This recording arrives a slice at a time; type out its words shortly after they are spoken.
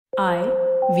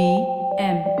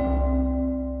IVM.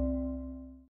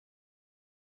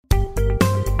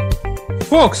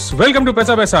 Folks, welcome to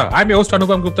Paisa Paisa. I'm your host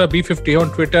Anupam Gupta, B50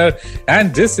 on Twitter,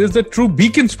 and this is the True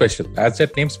Beacon special. As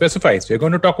that name specifies, we're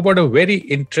going to talk about a very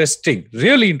interesting,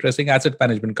 really interesting asset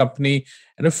management company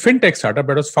and a fintech startup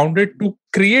that was founded to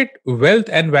create wealth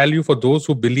and value for those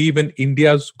who believe in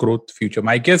India's growth future.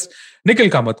 My guest, Nikhil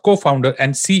Kamath, co-founder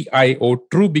and CIO,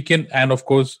 True Beacon, and of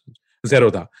course,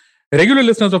 Zerodha. Regular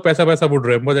listeners of Paisa Paisa would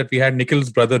remember that we had Nikhil's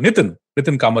brother Nitin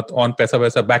Kamath on Paisa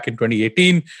Paisa back in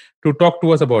 2018 to talk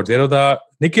to us about Zerodha.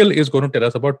 Nikhil is going to tell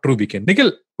us about True Beacon.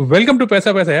 Nikhil, welcome to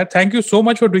Paisa Paisa. Thank you so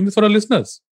much for doing this for our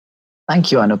listeners.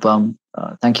 Thank you, Anupam.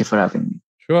 Thank you for having me.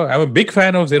 Sure. I'm a big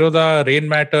fan of Zerodha,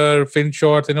 Rainmatter,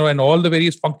 FinShots, and all the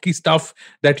various funky stuff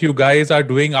that you guys are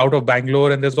doing out of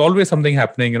Bangalore. And there's always something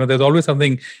happening, there's always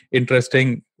something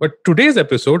interesting. But today's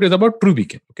episode is about True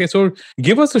Beacon. Okay, so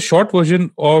give us a short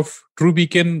version of True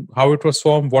Beacon, how it was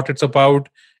formed, what it's about,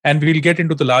 and we'll get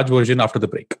into the large version after the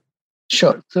break.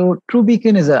 Sure. So True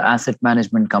Beacon is an asset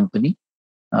management company.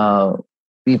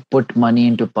 We put money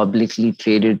into publicly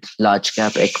traded large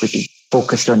cap equity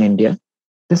focused on India.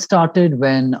 This started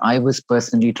when I was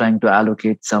personally trying to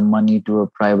allocate some money to a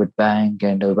private bank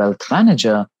and a wealth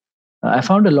manager. I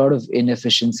found a lot of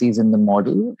inefficiencies in the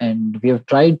model, and we have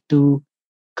tried to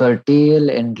curtail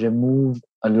and remove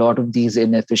a lot of these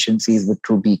inefficiencies with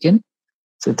True Beacon.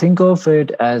 So think of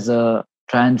it as a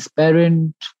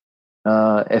transparent,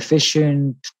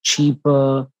 efficient,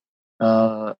 cheaper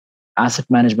asset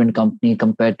management company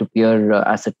compared to peer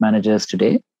asset managers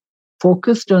today,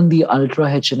 focused on the ultra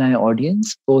HNI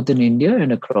audience, both in India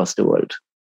and across the world.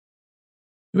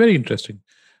 Very interesting.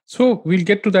 So we'll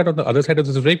get to that on the other side of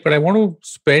this break, but I want to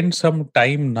spend some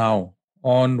time now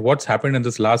on what's happened in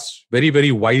this last very,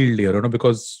 very wild year,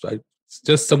 because it's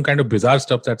just some kind of bizarre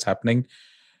stuff that's happening.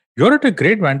 You're at a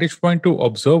great vantage point to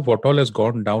observe what all has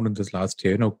gone down in this last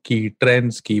year, key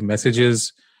trends, key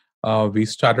messages. We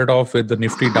started off with the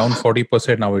Nifty down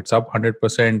 40%, now it's up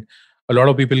 100%. A lot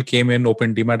of people came in,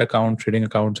 opened Demat accounts, trading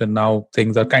accounts, and now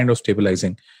things are kind of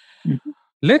stabilizing. Mm-hmm.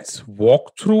 Let's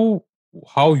walk through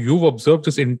how you've observed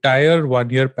this entire 1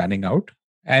 year panning out.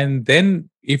 And then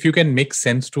if you can make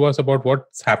sense to us about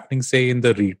what's happening, say, in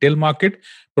the retail market,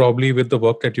 probably with the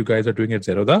work that you guys are doing at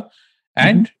Zerodha,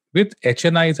 and with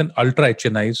HNIs and ultra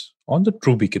HNIs on the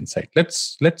True Beacon side.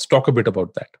 Let's talk a bit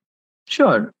about that.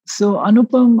 Sure. So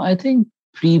Anupam, I think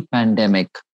pre-pandemic,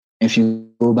 if you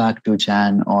go back to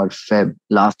Jan or Feb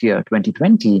last year,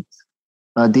 2020,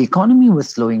 the economy was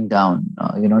slowing down.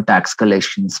 Tax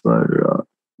collections were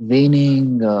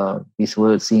waning. We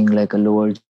were seeing like a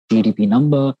lower GDP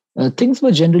number. Things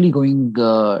were generally going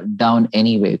down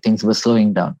anyway. Things were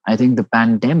slowing down. I think the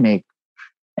pandemic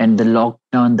and the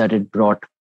lockdown that it brought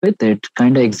with it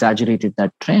kind of exaggerated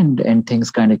that trend, and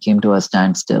things kind of came to a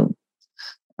standstill.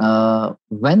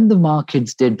 When the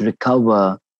markets did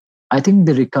recover, I think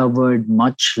they recovered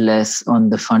much less on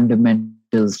the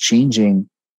fundamentals changing,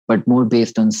 but more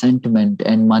based on sentiment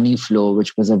and money flow,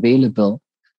 which was available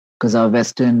because our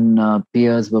Western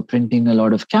peers were printing a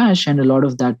lot of cash, and a lot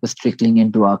of that was trickling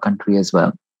into our country as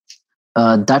well.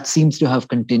 That seems to have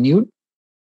continued.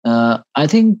 I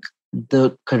think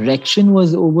the correction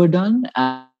was overdone,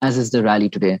 as is the rally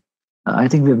today. I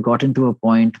think we've gotten to a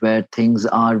point where things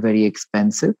are very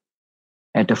expensive.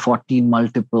 At a 40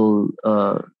 multiple,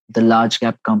 the large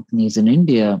cap companies in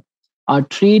India are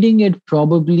trading at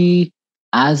probably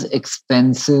as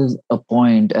expensive a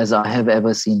point as I have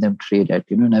ever seen them trade at.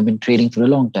 And I've been trading for a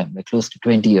long time, like close to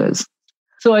 20 years.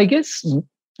 So I guess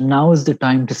now is the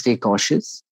time to stay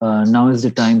cautious. Now is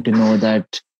the time to know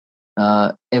that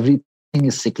everything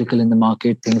is cyclical in the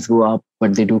market. Things go up,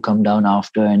 but they do come down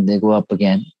after, and they go up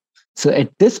again. So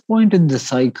at this point in the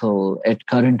cycle, at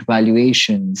current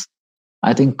valuations,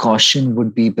 I think caution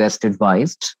would be best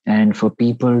advised, and for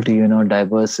people to,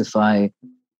 diversify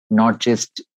not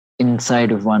just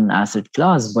inside of one asset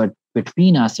class, but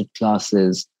between asset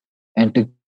classes, and to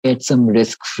get some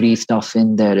risk-free stuff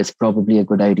in there is probably a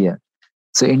good idea.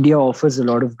 So India offers a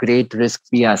lot of great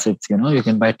risk-free assets. You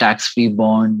can buy tax-free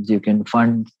bonds, you can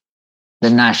fund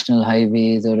the national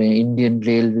highways or an Indian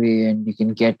railway, and you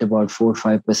can get about 4 or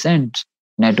 5%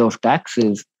 net of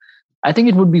taxes. I think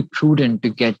it would be prudent to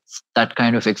get that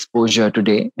kind of exposure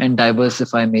today and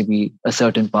diversify maybe a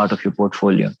certain part of your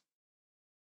portfolio.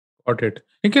 Got it.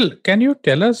 Nikhil, can you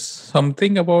tell us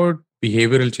something about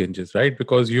behavioral changes, right?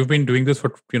 Because you've been doing this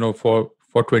for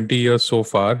 20 years so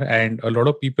far, and a lot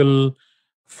of people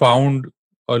found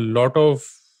a lot of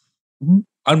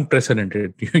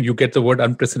unprecedented. You get the word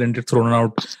unprecedented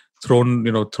thrown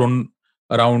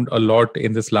around a lot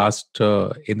in this last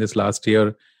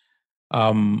year.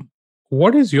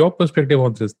 What is your perspective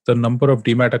on this? The number of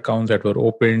demat accounts that were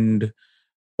opened,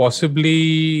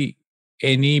 possibly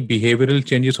any behavioral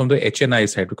changes from the HNI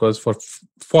side? Because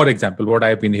for example, what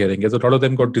I've been hearing is a lot of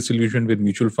them got disillusioned with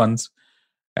mutual funds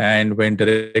and went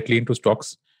directly into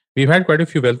stocks. We've had quite a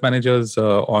few wealth managers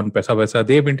on Paisa.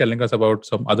 They've been telling us about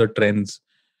some other trends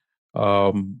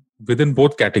within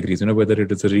both categories, whether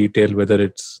it is a retail, whether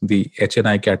it's the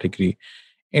HNI category.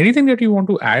 Anything that you want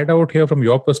to add out here from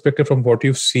your perspective, from what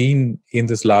you've seen in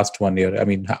this last 1 year? I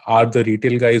mean, are the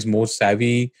retail guys more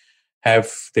savvy? Have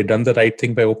they done the right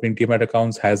thing by opening demat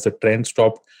accounts? Has the trend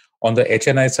stopped? On the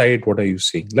HNI side, what are you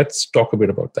seeing? Let's talk a bit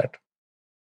about that.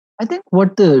 I think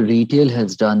what the retail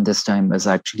has done this time has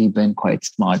actually been quite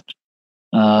smart.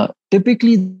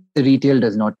 Typically, the retail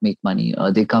does not make money.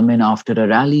 They come in after a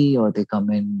rally, or they come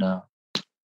in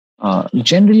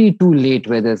generally too late,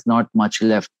 where there's not much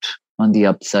left on the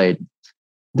upside.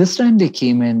 This time they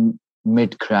came in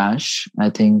mid-crash.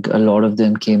 I think a lot of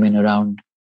them came in around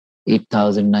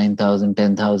 8,000, 9,000,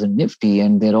 10,000 Nifty,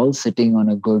 and they're all sitting on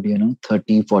a good,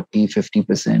 30, 40,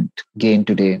 50% gain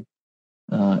today.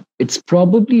 It's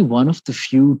probably one of the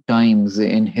few times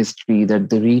in history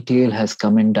that the retail has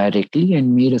come in directly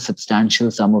and made a substantial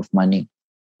sum of money.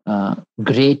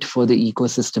 Great for the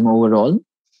ecosystem overall,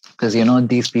 because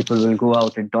these people will go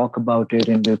out and talk about it,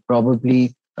 and they'll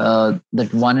probably that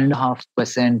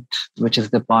 1.5%, which is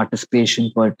the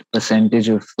participation percentage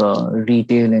of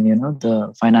retail in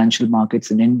the financial markets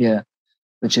in India,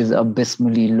 which is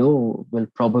abysmally low, will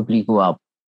probably go up.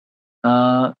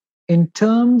 In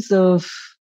terms of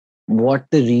what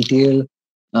the retail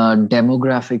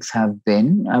demographics have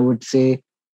been, I would say,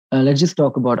 let's just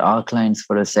talk about our clients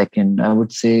for a second. I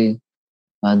would say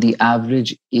the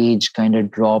average age kind of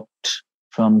dropped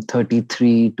from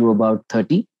 33 to about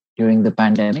 30 during the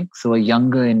pandemic. So a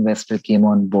younger investor came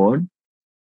on board.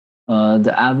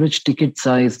 The average ticket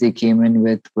size they came in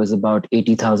with was about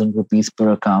 80,000 rupees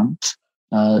per account.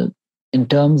 In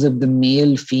terms of the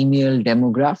male-female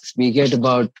demographics, we get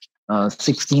about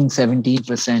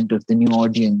 16-17% of the new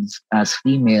audience as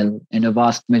female, and a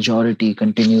vast majority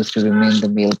continues to remain the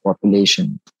male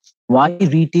population. Why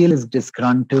retail is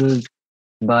disgruntled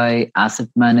by asset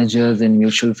managers and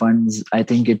mutual funds, I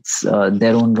think it's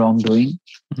their own wrongdoing.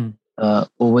 Mm-hmm.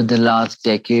 Over the last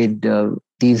decade,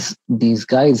 these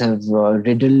guys have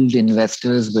riddled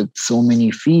investors with so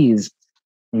many fees.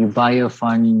 You buy a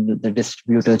fund, the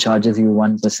distributor charges you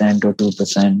 1% or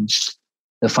 2%.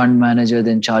 The fund manager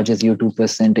then charges you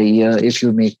 2% a year if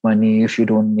you make money. If you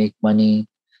don't make money,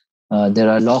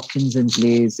 there are lock-ins in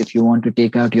place. If you want to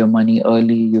take out your money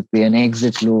early, you pay an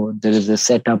exit loan. There is a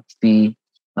setup fee.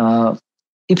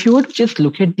 If you were to just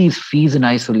look at these fees in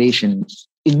isolation,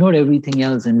 ignore everything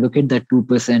else and look at that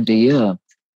 2% a year.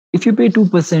 If you pay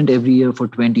 2% every year for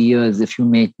 20 years, if you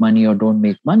make money or don't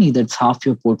make money, that's half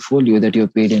your portfolio that you're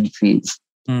paid in fees.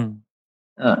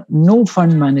 No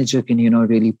fund manager can,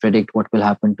 really predict what will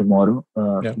happen tomorrow.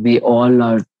 We all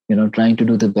are, trying to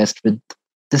do the best with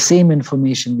the same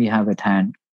information we have at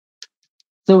hand.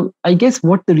 So I guess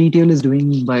what the retail is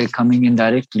doing by coming in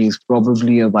directly is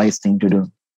probably a wise thing to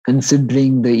do,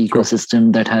 considering the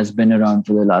ecosystem that has been around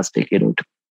for the last decade or two.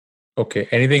 Okay.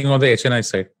 Anything on the HNI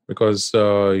side? Because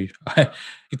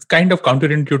it's kind of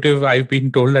counterintuitive. I've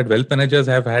been told that wealth managers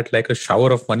have had like a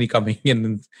shower of money coming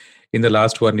in the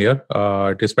last 1 year,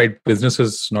 despite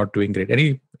businesses not doing great.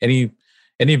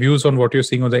 Any views on what you're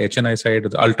seeing on the HNI side, or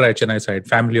the ultra HNI side,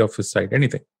 family office side,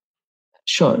 anything?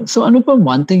 Sure. So Anupam,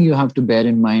 one thing you have to bear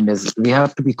in mind is we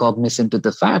have to be cognizant of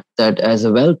the fact that as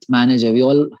a wealth manager, we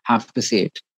all have to say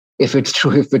it. If it's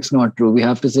true, if it's not true, we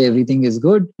have to say everything is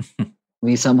good.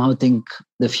 We somehow think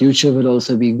the future will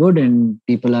also be good and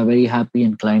people are very happy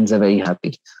and clients are very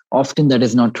happy. Often that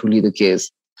is not truly the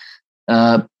case.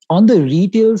 On the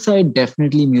retail side,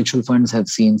 definitely mutual funds have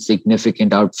seen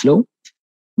significant outflow.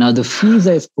 Now, the fees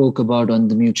I spoke about on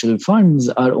the mutual funds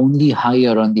are only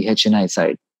higher on the HNI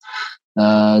side.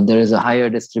 There is a higher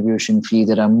distribution fee.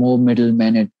 There are more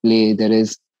middlemen at play. There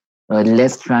is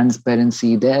less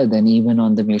transparency there than even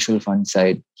on the mutual fund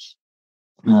side.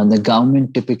 The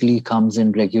government typically comes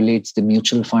and regulates the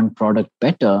mutual fund product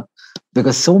better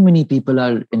because so many people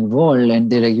are involved, and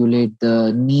they regulate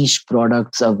the niche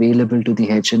products available to the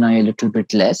HNI a little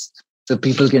bit less, so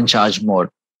people can charge more.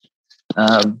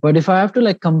 But if I have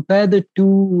to compare the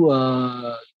two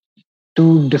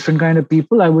different kind of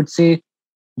people, I would say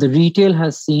the retail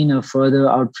has seen a further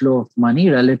outflow of money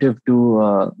relative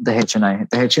to the HNI.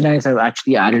 The HNIs have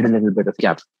actually added a little bit of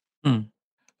capital.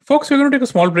 Folks, we're going to take a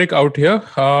small break out here.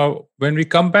 When we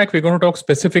come back, we're going to talk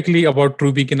specifically about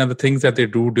TrueBeacon and the things that they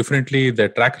do differently, their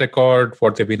track record,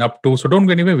 what they've been up to. So don't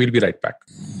go anywhere. We'll be right back.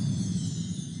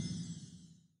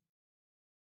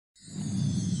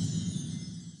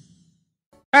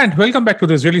 And welcome back to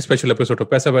this really special episode of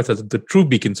Paisabaaz, the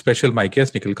TrueBeacon special. My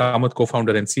guest, Nikhil Kamath,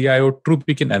 co-founder and CIO,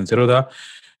 TrueBeacon and Zerodha.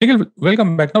 Nikhil,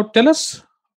 welcome back. Now tell us,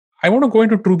 I want to go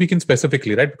into TrueBeacon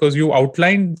specifically, right? Because you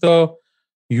outlined the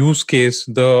use case,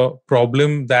 the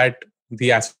problem that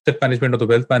the asset management or the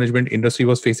wealth management industry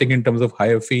was facing in terms of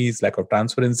higher fees, lack of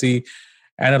transparency,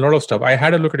 and a lot of stuff. I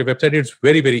had a look at your website. It's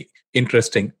very, very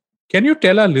interesting. Can you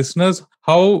tell our listeners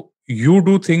how you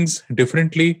do things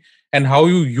differently and how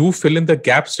you fill in the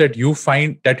gaps that you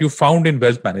found in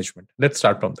wealth management? Let's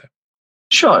start from there.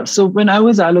 Sure. So when I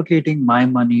was allocating my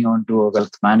money onto a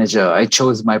wealth manager, I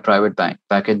chose my private bank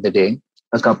back in the day,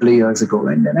 a couple of years ago.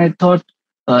 And then I thought,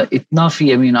 itna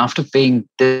fee, I mean, after paying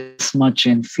this much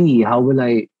in fee, how will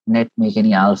I net make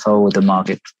any alpha over the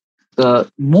market?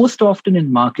 Most often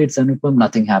in markets, Anupam,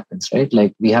 nothing happens, right?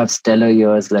 Like we have stellar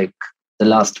years like the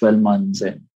last 12 months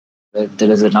and there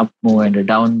is an up move and a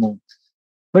down move.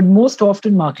 But most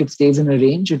often market stays in a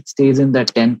range, it stays in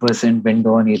that 10%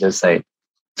 window on either side.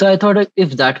 So I thought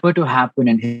if that were to happen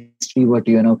and history were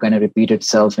to, kind of repeat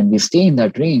itself and we stay in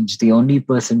that range, the only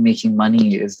person making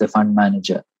money is the fund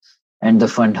manager and the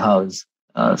fund house.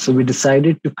 So we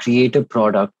decided to create a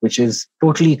product which is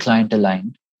totally client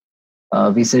aligned.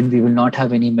 We said we will not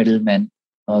have any middlemen.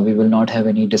 We will not have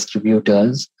any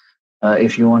distributors.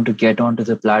 If you want to get onto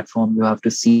the platform, you have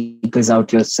to seek us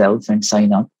out yourself and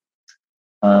sign up.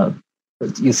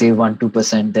 You save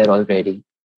 1-2% there already.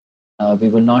 We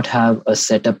will not have a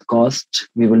setup cost.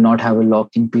 We will not have a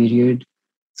lock-in period.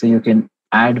 So you can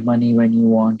add money when you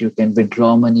want. You can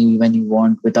withdraw money when you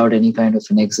want without any kind of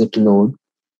an exit load.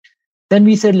 Then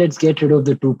we said, let's get rid of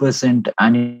the 2%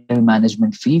 annual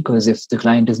management fee, because if the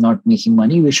client is not making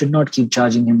money, we should not keep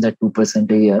charging him that 2%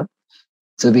 a year.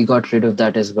 So we got rid of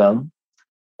that as well.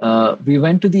 We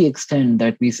went to the extent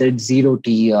that we said zero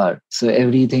TER. So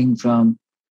everything from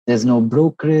there's no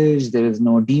brokerage, there is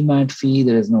no demat fee,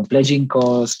 there is no pledging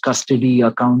cost, custody,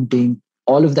 accounting,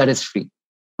 all of that is free.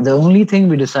 The only thing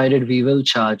we decided we will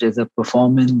charge is a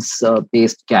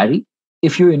performance-based carry.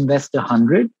 If you invest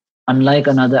 100, unlike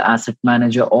another asset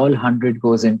manager, all 100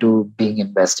 goes into being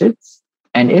invested.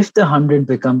 And if the 100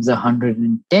 becomes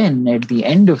 110 at the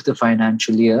end of the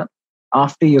financial year,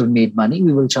 after you've made money,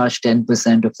 we will charge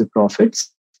 10% of the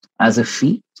profits as a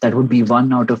fee. That would be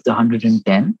 1 out of the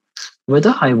 110 with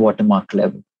a high watermark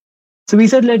level. So we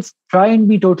said, let's try and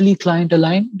be totally client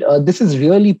aligned. This is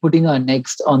really putting our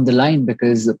necks on the line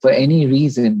because for any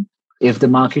reason, if the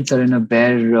markets are in a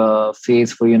bear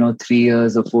phase for 3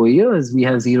 years or 4 years, we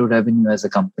have zero revenue as a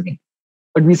company.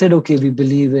 But we said, okay, we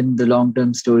believe in the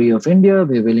long-term story of India.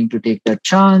 We're willing to take that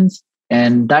chance.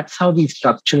 And that's how we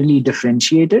structurally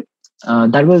differentiated.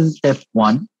 That was step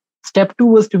 1. Step 2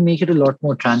 was to make it a lot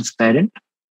more transparent.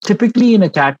 Typically in a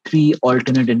Cat 3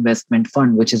 alternate investment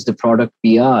fund, which is the product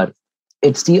we are,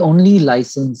 it's the only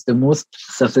license, the most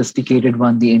sophisticated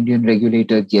one the Indian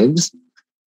regulator gives,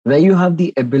 where you have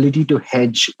the ability to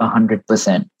hedge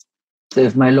 100%. So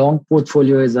if my long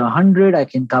portfolio is 100, I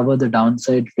can cover the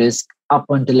downside risk up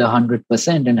until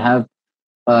 100% and have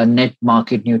a net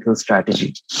market neutral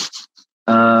strategy.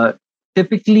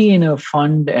 Typically in a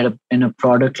fund, in a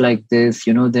product like this,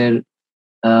 there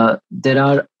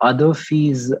are other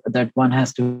fees that one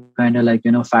has to kind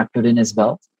of factor in as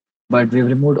well. But we've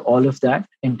removed all of that.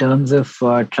 In terms of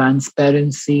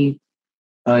transparency,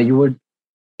 you would,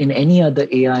 in any other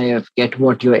AIF, get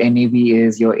what your NAV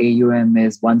is, your AUM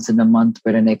is once in a month,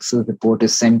 where an Excel report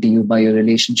is sent to you by your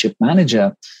relationship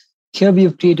manager. Here we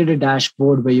have created a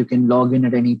dashboard where you can log in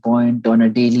at any point on a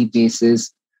daily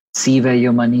basis, see where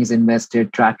your money is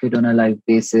invested, track it on a live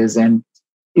basis. And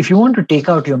if you want to take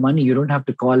out your money, you don't have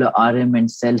to call a RM and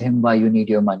sell him why you need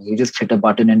your money. You just hit a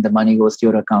button and the money goes to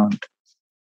your account.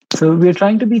 So we're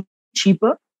trying to be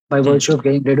cheaper by virtue of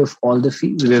getting rid of all the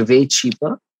fees. We're way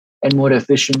cheaper and more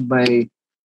efficient by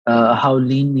how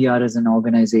lean we are as an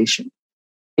organization.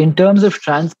 In terms of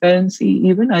transparency,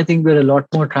 even, I think we're a lot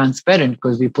more transparent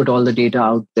because we put all the data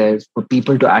out there for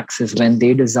people to access when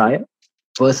they desire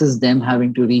versus them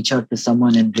having to reach out to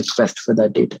someone and request for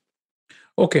that data.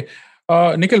 Okay.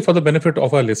 Nikhil, for the benefit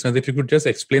of our listeners, if you could just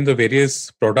explain the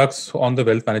various products on the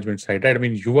wealth management side, right? I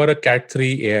mean, you are a Cat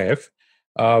 3 AIF.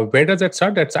 Where does that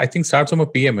start? That I think starts from a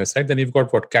PMS, right? Then you've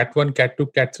got what, Cat 1, Cat 2,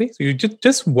 Cat 3. So you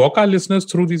just walk our listeners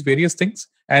through these various things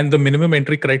and the minimum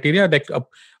entry criteria. Like a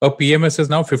PMS is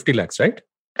now 50 lakhs, right?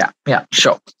 Yeah,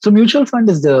 sure. So mutual fund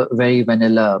is the very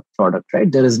vanilla product,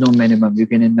 right? There is no minimum. You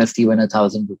can invest even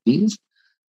 1,000 rupees.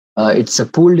 It's a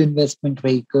pooled investment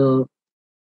vehicle,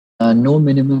 no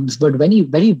minimums, but very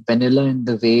vanilla in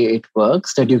the way it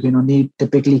works that you can only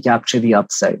typically capture the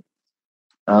upside.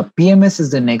 PMS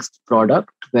is the next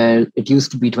product where it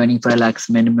used to be 25 lakhs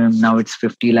minimum. Now it's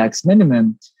 50 lakhs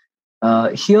minimum.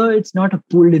 Here, it's not a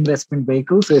pooled investment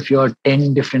vehicle. So if you're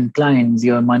 10 different clients,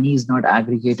 your money is not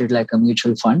aggregated like a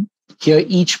mutual fund. Here,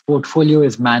 each portfolio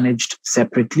is managed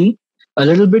separately, a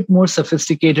little bit more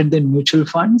sophisticated than mutual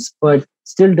funds, but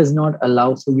still does not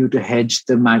allow for you to hedge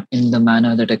in the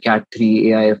manner that a Cat 3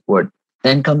 AIF would.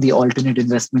 Then come the alternate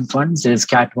investment funds. There's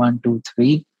Cat 1, 2,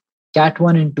 3. Cat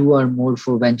 1 and 2 are more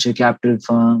for venture capital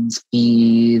firms,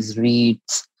 PEs,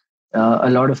 REITs, a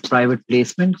lot of private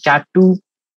placement. Cat 2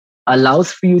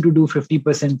 allows for you to do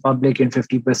 50% public and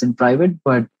 50% private,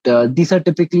 but these are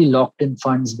typically locked in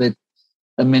funds with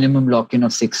a minimum lock-in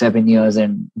of 6-7 years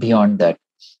and beyond that.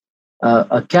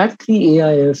 A Cat 3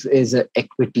 AIF is an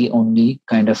equity-only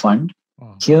kind of fund.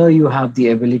 Wow. Here you have the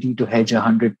ability to hedge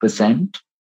 100%.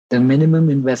 The minimum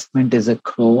investment is 1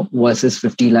 crore versus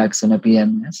 50 lakhs in a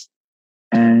PMS.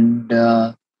 And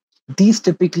these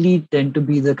typically tend to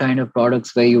be the kind of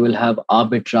products where you will have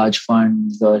arbitrage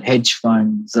funds or hedge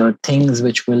funds or things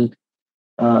which will,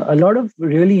 a lot of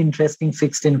really interesting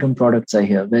fixed income products are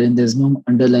here, wherein there's no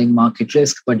underlying market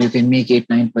risk, but you can make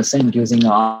 8-9% using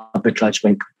an arbitrage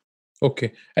vehicle.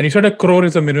 Okay. And you said 1 crore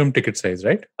is a minimum ticket size,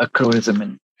 right? 1 crore is a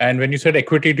minimum. And when you said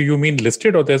equity, do you mean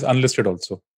listed or there's unlisted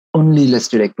also? Only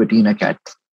listed equity in a Cat.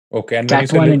 Okay. And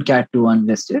Cat 1 and Cat 2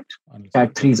 unlisted.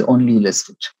 Cat 3 is only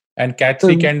listed. And Cat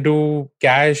 3 can do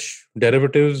cash,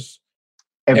 derivatives,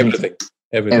 everything.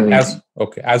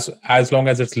 As long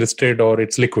as it's listed or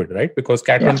it's liquid, right? Because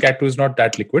Cat 1, Cat 2 is not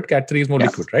that liquid. Cat 3 is more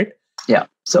liquid, right? Yeah.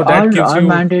 So our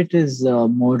mandate is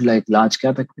more like large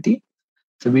cap equity.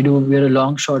 So we're a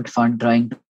long short fund trying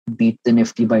to beat the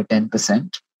Nifty by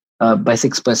 10%, by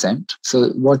 6%. So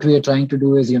what we are trying to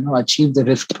do is, achieve the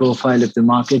risk profile. If the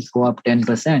markets go up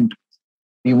 10%,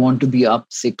 we want to be up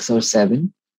 6 or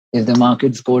 7. If the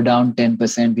markets go down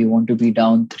 10%, we want to be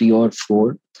down 3 or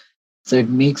 4. So it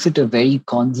makes it a very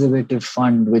conservative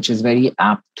fund, which is very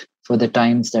apt for the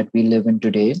times that we live in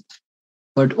today.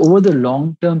 But over the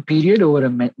long-term period, over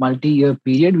a multi-year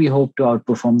period, we hope to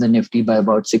outperform the Nifty by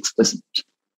about 6%.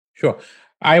 Sure.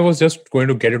 I was just going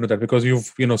to get into that because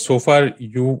so far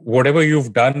whatever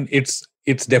you've done, it's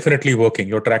definitely working.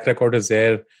 Your track record is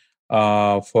there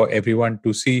for everyone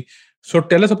to see. So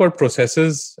tell us about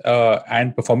processes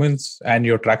and performance and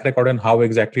your track record and how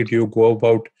exactly do you go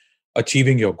about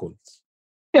achieving your goals?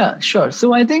 Yeah, sure.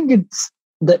 So I think it's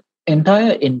the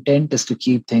entire intent is to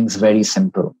keep things very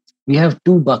simple. We have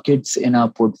 2 buckets in our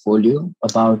portfolio.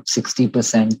 About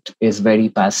 60% is very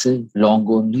passive, long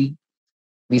only.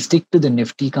 We stick to the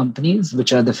Nifty companies,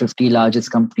 which are the 50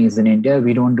 largest companies in India.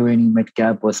 We don't do any mid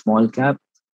cap or small cap.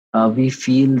 We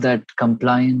feel that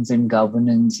compliance and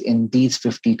governance in these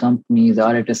 50 companies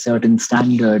are at a certain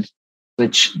standard,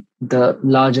 which the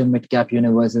larger mid cap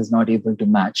universe is not able to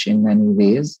match in many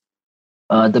ways.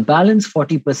 The balance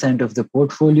 40% of the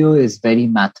portfolio is very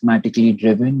mathematically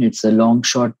driven. It's a long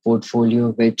short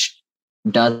portfolio, which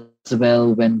does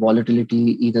well when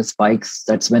volatility either spikes,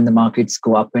 that's when the markets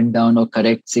go up and down or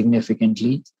correct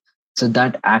significantly. So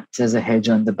that acts as a hedge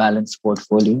on the balanced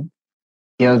portfolio.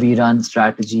 Here we run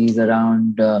strategies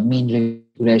around mean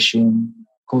regression,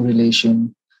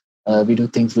 correlation. We do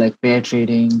things like pair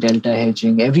trading, delta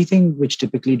hedging, everything which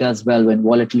typically does well when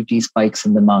volatility spikes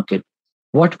in the market.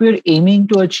 What we're aiming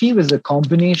to achieve is a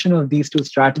combination of these 2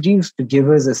 strategies to give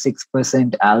us a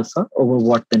 6% alpha over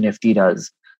what the Nifty does.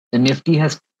 The Nifty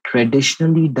has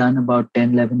traditionally done about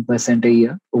 10-11% a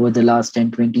year over the last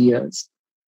 10-20 years.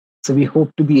 So we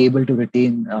hope to be able to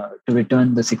return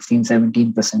the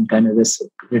 16-17% kind of risk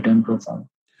return profile.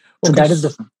 So that is the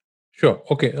fun. Sure.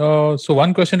 Okay. So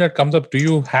one question that comes up, do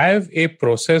you have a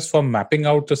process for mapping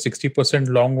out the 60%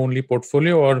 long only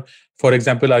portfolio? Or for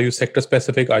example, are you sector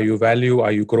specific? Are you value?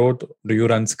 Are you growth? Do you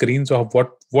run screens? Or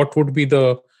what would be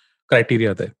the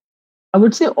criteria there? I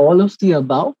would say all of the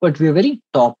above, but we're very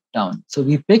top down. So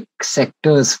we pick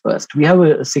sectors first. We have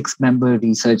a 6-member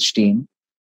research team.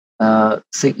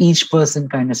 So each person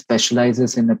kind of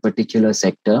specializes in a particular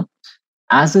sector.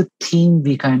 As a team,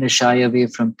 we kind of shy away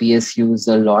from PSUs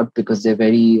a lot because they're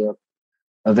very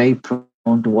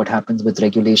prone to what happens with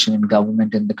regulation and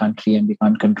government in the country, and we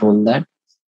can't control that.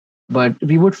 But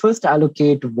we would first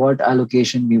allocate what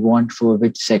allocation we want for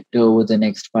which sector over the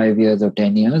next 5 years or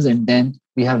 10 years. And then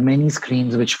we have many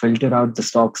screens which filter out the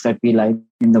stocks that we like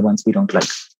and the ones we don't like.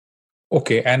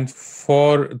 Okay. And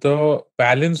for the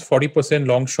balance 40%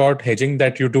 long short hedging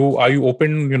that you do, are you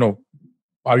open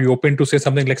to say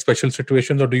something like special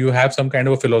situations, or do you have some kind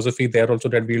of a philosophy there also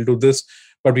that we'll do this,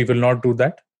 but we will not do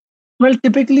that? Well,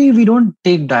 typically we don't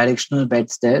take directional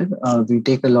bets there. We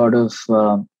take a lot of.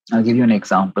 I'll give you an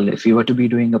example. If you were to be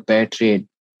doing a pair trade,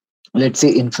 let's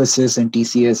say Infosys and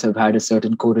TCS have had a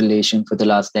certain correlation for the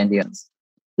last 10 years.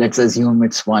 Let's assume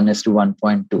it's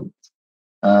 1:1.2.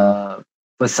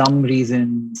 For some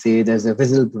reason, say there's a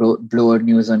whistleblower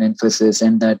news on Infosys,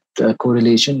 and that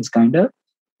correlation is kind of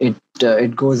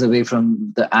it goes away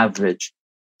from the average.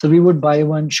 So we would buy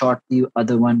one, short the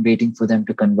other one, waiting for them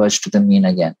to converge to the mean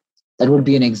again. That would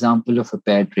be an example of a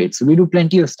pair trade. So we do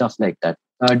plenty of stuff like that.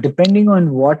 Depending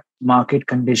on what market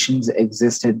conditions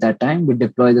exist at that time, we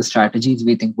deploy the strategies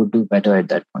we think would do better at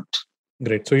that point.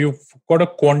 Great. So you've got a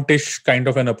quantish kind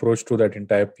of an approach to that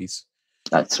entire piece.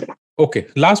 That's right. Okay.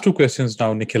 Last two questions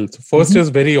now, Nikhil. First is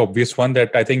very obvious one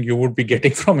that I think you would be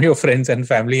getting from your friends and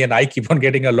family, and I keep on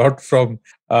getting a lot from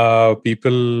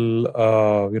people,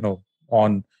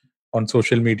 on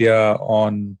social media,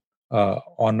 on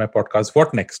my podcast.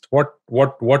 What next?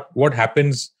 What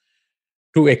happens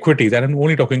to equities? And I'm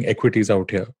only talking equities out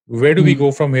here. Where do we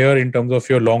go from here in terms of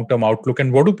your long-term outlook,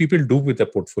 and what do people do with their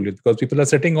portfolio? Because people are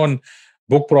sitting on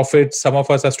book profits. Some of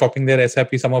us are stopping their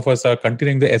SIP. Some of us are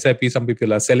continuing the SIP. Some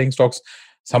people are selling stocks.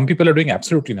 Some people are doing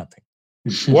absolutely nothing.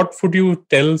 What would you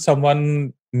tell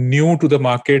someone new to the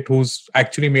market who's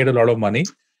actually made a lot of money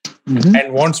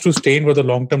and wants to stay in for the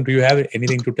long term? Do you have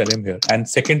anything to tell him here? And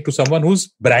second, to someone who's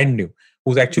brand new,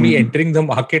 who's actually entering the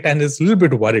market and is a little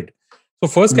bit worried. So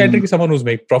first category, someone who's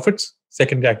made profits.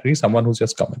 Second category, someone who's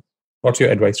just come in. What's your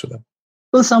advice to them?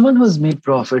 Well, someone who's made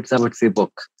profits, I would say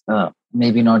book.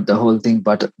 Maybe not the whole thing,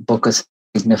 but book a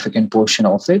significant portion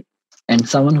of it. And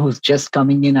someone who's just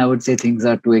coming in, I would say things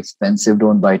are too expensive.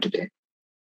 Don't buy today.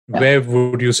 Yeah. Where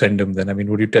would you send him then? I mean,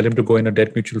 would you tell him to go in a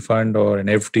debt mutual fund or an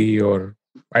FD or,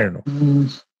 I don't know,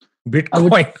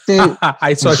 Bitcoin?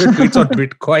 I saw your tweets on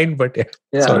Bitcoin, but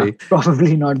sorry.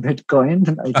 Probably not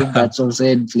Bitcoin. I think that's also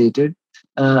inflated.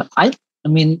 I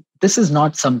mean, this is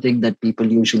not something that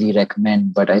people usually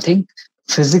recommend, but I think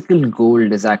physical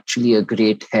gold is actually a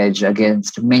great hedge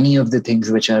against many of the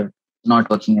things which are not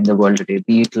working in the world today,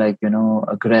 be it like,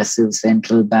 aggressive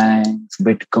central banks,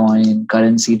 Bitcoin,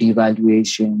 currency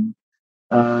devaluation.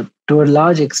 To a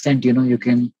large extent, you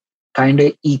can kind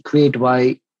of equate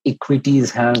why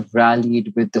equities have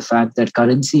rallied with the fact that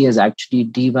currency has actually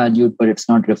devalued, but it's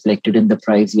not reflected in the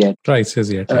prices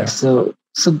yet.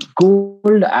 So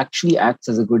gold actually acts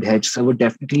as a good hedge. So I would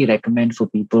definitely recommend for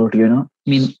people,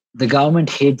 the government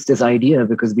hates this idea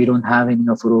because we don't have any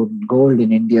of our own gold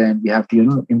in India, and we have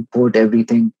to, import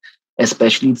everything,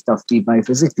 especially stuff we buy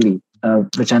physically,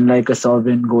 which unlike a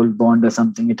sovereign gold bond or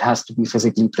something, it has to be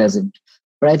physically present.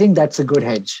 But I think that's a good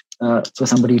hedge for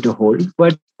somebody to hold.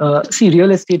 But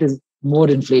real estate is more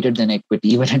inflated than equity,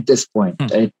 even at this point.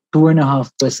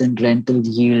 2.5% rental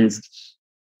yields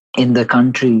in the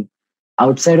country,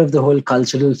 outside of the whole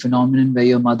cultural phenomenon where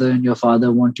your mother and your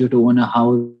father want you to own a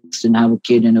house and have a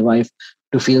kid and a wife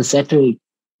to feel settled.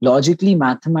 Logically,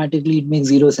 mathematically, it makes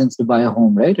zero sense to buy a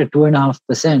home, right? At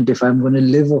 2.5%, if I'm going to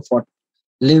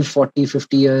live 40,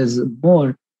 50 years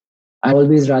more, I'd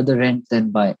always rather rent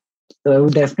than buy. So I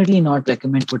would definitely not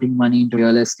recommend putting money into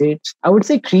real estate. I would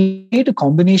say create a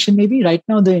combination. Maybe right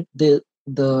now the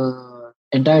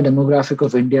entire demographic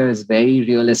of India is very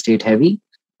real estate heavy.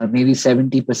 Maybe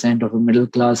 70% of a middle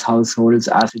class household's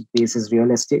asset base is real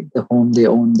estate, the home they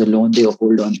own, the loan they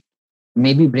hold on.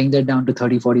 Maybe bring that down to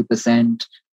 30-40%.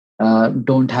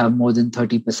 Don't have more than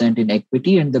 30% in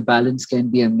equity, and the balance can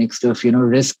be a mix of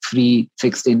risk-free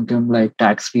fixed income like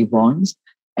tax-free bonds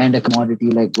and a commodity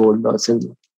like gold or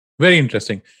silver. Very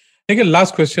interesting. Nikhil,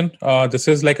 last question. This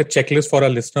is like a checklist for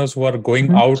our listeners who are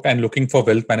going out and looking for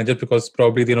wealth managers, because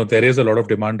probably there is a lot of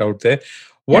demand out there.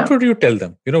 What would you tell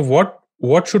them?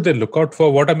 What should they look out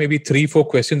for? What are maybe 3-4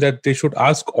 questions that they should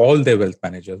ask all their wealth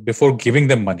managers before giving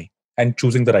them money and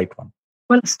choosing the right one?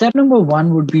 Well, step number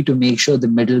 1 would be to make sure the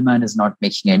middleman is not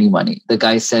making any money. The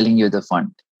guy selling you the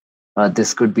fund.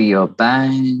 This could be your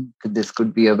bank. This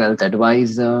could be a wealth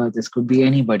advisor. This could be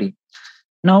anybody.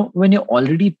 Now, when you're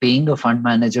already paying a fund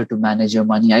manager to manage your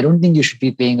money, I don't think you should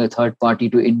be paying a third party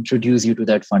to introduce you to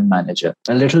that fund manager.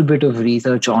 A little bit of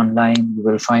research online, you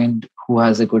will find who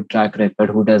has a good track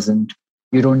record, who doesn't.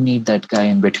 You don't need that guy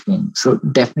in between. So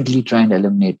definitely try and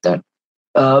eliminate that.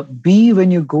 B, when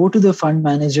you go to the fund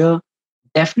manager,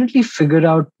 definitely figure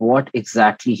out what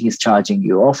exactly he's charging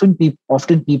you. Often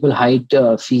people hide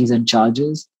fees and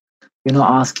charges.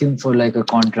 ask him for like a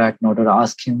contract note or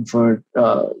ask him for,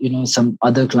 some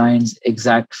other client's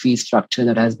exact fee structure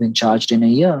that has been charged in a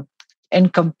year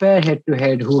and compare head to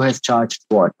head who has charged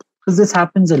what. Because this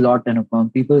happens a lot,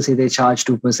 Anupam. People say they charge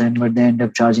 2%, but they end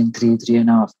up charging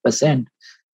 3.5%.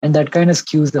 And that kind of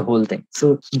skews the whole thing.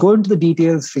 So go into the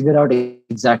details, figure out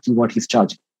exactly what he's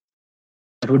charging.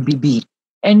 That would be B.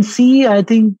 And C, I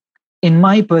think, in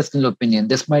my personal opinion,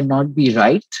 this might not be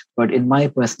right, but in my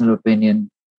personal opinion,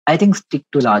 I think stick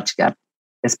to large cap,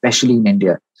 especially in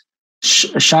India.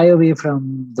 Shy away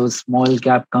from those small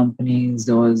cap companies,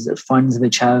 those funds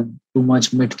which have too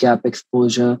much mid cap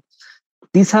exposure.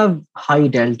 These have high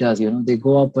deltas, they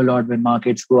go up a lot when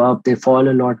markets go up, they fall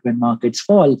a lot when markets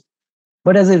fall.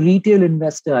 But as a retail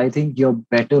investor, I think you're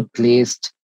better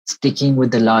placed sticking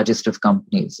with the largest of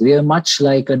companies. We are much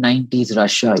like a 90s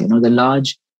Russia,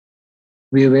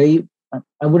 we're very,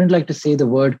 I wouldn't like to say the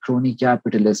word crony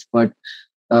capitalist, but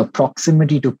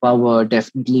proximity to power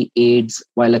definitely aids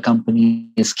while a company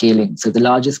is scaling. So the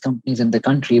largest companies in the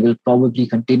country will probably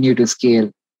continue to scale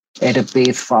at a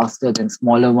pace faster than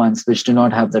smaller ones, which do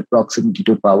not have that proximity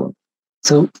to power.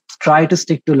 So try to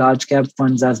stick to large cap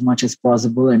funds as much as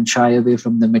possible and shy away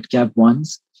from the mid cap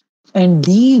ones. And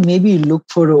D, maybe look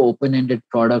for an open-ended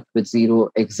product with zero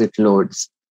exit loads.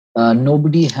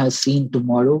 Nobody has seen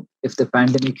tomorrow. If the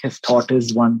pandemic has taught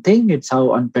us one thing, it's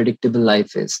how unpredictable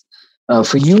life is.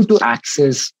 For you to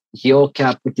access your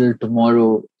capital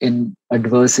tomorrow in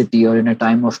adversity or in a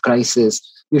time of crisis,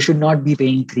 you should not be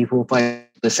paying 3, 4,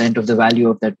 5% of the value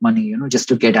of that money, just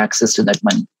to get access to that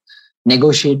money.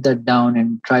 Negotiate that down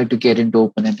and try to get into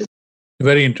open-ended.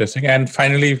 Very interesting. And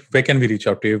finally, where can we reach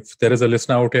out to you? If there is a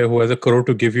listener out here who has a crore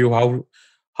to give you,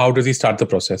 how does he start the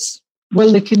process?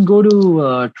 Well, they can go to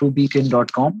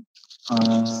truebeacon.com.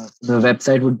 The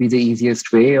website would be the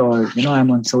easiest way, or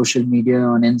I'm on social media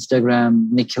on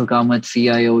Instagram, Nikhil Kamath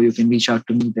CIO. You can reach out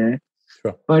to me there.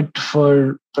 Sure. But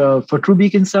for True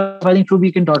Beacon stuff, I think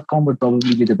truebeacon.com would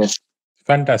probably be the best.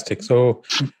 Fantastic. So,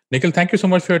 Nikhil, thank you so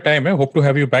much for your time. I hope to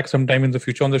have you back sometime in the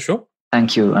future on the show.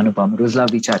 Thank you, Anupam. It was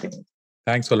lovely chatting.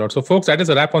 Thanks a lot. So, folks, that is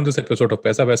a wrap on this episode of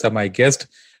Paisa Vaisa. My guest,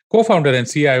 co-founder and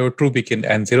CIO, True Beacon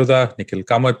and Zerodha, Nikhil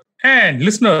Kamath. And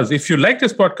listeners, if you like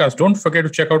this podcast, don't forget to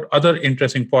check out other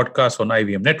interesting podcasts on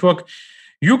IVM Network.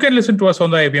 You can listen to us on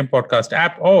the IVM Podcast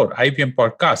app or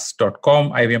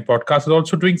ivmpodcasts.com. IVM Podcast is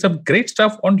also doing some great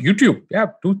stuff on YouTube. Yeah,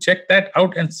 do check that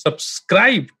out and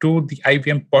subscribe to the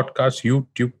IVM Podcast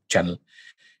YouTube channel.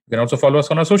 You can also follow us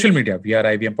on our social media. We are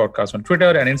IVM Podcast on Twitter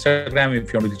and Instagram.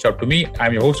 If you want to reach out to me,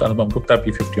 I'm your host, Anupam Gupta,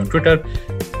 P50 on Twitter.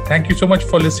 Thank you so much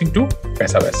for listening to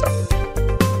Paisa Vaisa.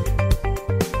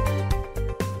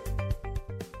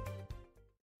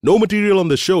 No material on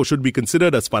the show should be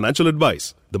considered as financial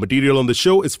advice. The material on the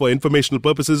show is for informational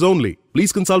purposes only.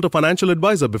 Please consult a financial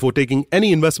advisor before taking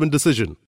any investment decision.